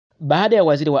Baada ya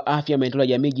Waziri wa Afya, Maendeleo ya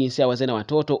Jamii, Jinsia, Wazee na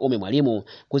Watoto Mwalimu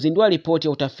kuzindua ripoti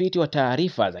ya utafiti wa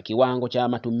taarifa za kiwango cha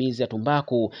matumizi ya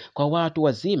tumbaku kwa watu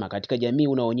wazima katika jamii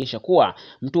unaoonyesha kuwa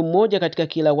mtu mmoja katika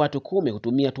kila watu 10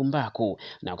 hutumia tumbaku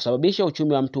na kusababisha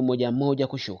uchumi wa mtu mmoja mmoja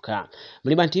kushuka.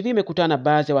 Mlima TV imekutana na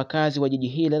baadhi ya wakazi wa jiji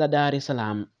hili la Dar es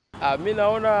Salaam. Mimi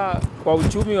naona kwa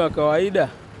uchumi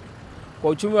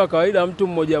wa kawaida mtu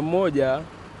mmoja mmoja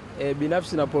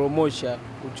binafsi na promosha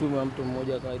uchumi wa mtu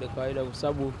mmoja kawaida kwa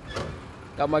sababu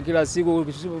kama kila siku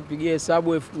ukipigia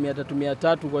hesabu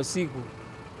 300 kwa siku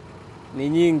ni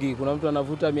nyingi. Kuna mtu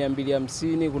anavuta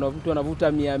 250, kuna mtu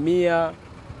anavuta 100.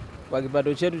 Kwa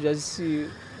kipato chetu cha sisi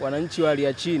wananchi wa hali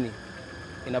ya chini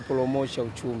inapromosha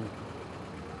uchumi.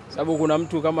 Sababu kuna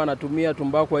mtu kama anatumia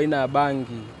tumbaku aina ya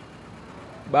bangi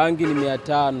ni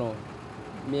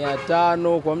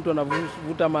 500 kwa mtu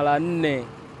anavuta mara 4.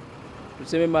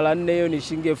 Tuseme mara 4 hiyo ni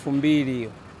shilingi 2000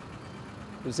 hiyo.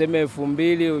 Tuseme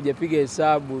 2000 hujapiga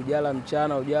hesabu, hujala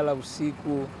mchana, hujala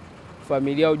usiku,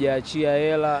 familia hujaachia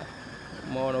hela.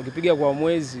 Umeona, ukipiga kwa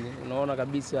mwezi unaona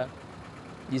kabisa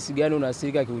jinsi gani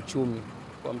unaathirika kiuchumi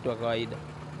kwa mtu wa kawaida.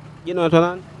 Jina unaitwa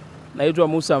nani? Naitwa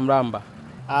Musa Mramba.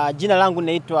 Jina langu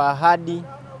naitwa Hadi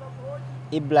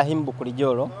Ibrahim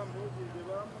Bukulijolo,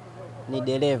 ni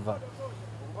dereva.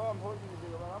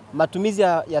 Matumizi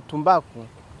ya tumbaku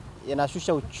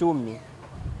yanashusha uchumi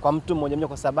kwa mtu mmoja mmoja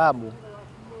kwa sababu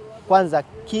kwanza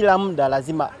kila muda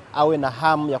lazima awe na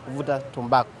hamu ya kuvuta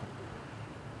tumbaku.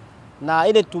 Na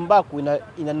ile tumbaku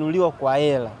inanunuliwa kwa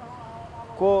hela.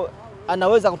 Kwa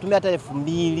anaweza kutumia hata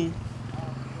 2000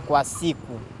 kwa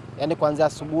siku. Yaani kuanzia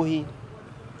asubuhi,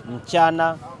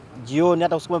 mchana, jioni,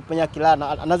 hata usiku mpenya kilala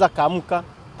anaweza kaamka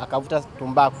akavuta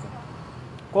tumbaku.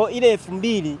 Kwa ile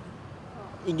 2000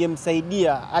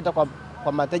 ingemsaidia hata kwa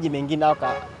mahitaji mengine au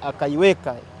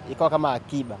akaiweka ikawa kama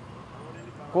akiba.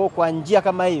 Kwa njia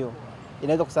kama hiyo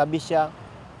inaweza kusababisha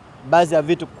baadhi ya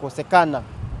vitu kukosekana,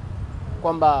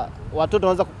 kwamba watoto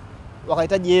wanaweza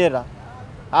wakahitaji hela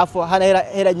alafu hana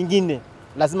hela nyingine,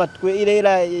 lazima tukue ile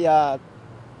hela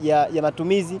ya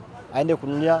matumizi aende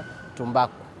kununulia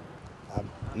tumbaku.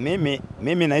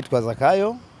 Mimi naitwa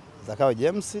Zakayo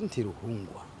James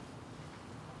Ntiruhungwa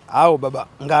au baba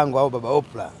Ngango au baba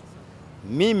Opla.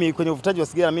 Mimi kwenye uvutaji wa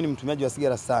sigara, mimi ni mtumiaji wa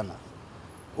sigara sana.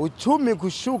 Uchumi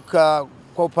kushuka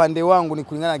kwa upande wangu ni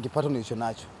kulingana na kipato nilicho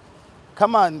nacho.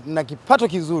 Kama na kipato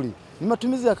kizuri, ni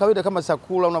matumizi ya kawaida kama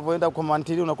chakula, unavyoenda kwa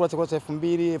mantili unakula chakula cha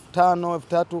 2000, 5000,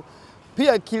 3000.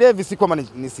 Pia kilevi si kwamba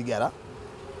ni sigara.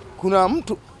 Kuna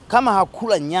mtu kama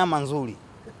hakula nyama nzuri,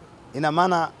 ina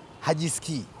maana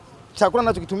hajisikii. Chakula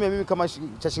ninachokitumia mimi kama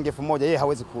cha shilingi 1000, yeye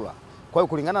hawezi kula. Kwa hiyo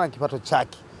kulingana na kipato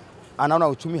chake, anaona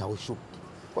uchumi haushuki.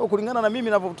 Kwa hiyo kulingana na mimi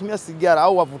ninavyotumia sigara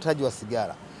au wavutaji wa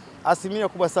sigara, asilimia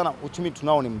kubwa sana uchumi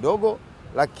tunao ni mdogo,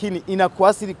 lakini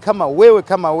inakuathiri kama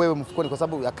wewe mfukoni kwa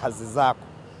sababu ya kazi zako.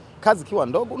 Kazi kiwa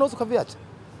ndogo unaweza kuviacha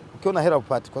ukiona hela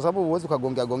upate, kwa sababu huwezi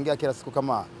kugongea kila siku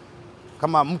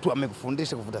kama mtu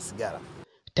amekufundisha kuvuta sigara.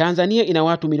 Tanzania ina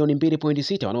watu milioni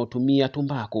 2.6 wanaotumia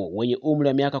tumbaku wenye umri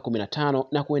wa miaka 15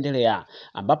 na kuendelea,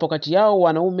 ambapo kati yao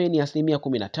wanaume ni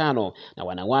 15% na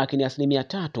wanawake ni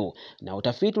 3%, na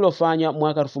utafiti uliofanywa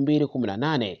mwaka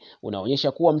 2018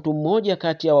 unaonyesha kuwa mtu mmoja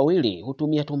kati ya wawili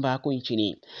hutumia tumbaku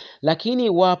nchini. Lakini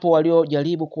wapo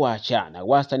waliojaribu kuacha, na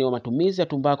wastani wa matumizi ya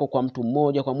tumbaku kwa mtu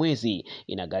mmoja kwa mwezi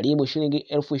inagharimu shilingi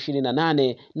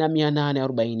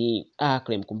 28,840.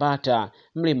 Aklem Kumbata,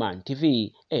 Mlima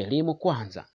TV, elimu kwanza.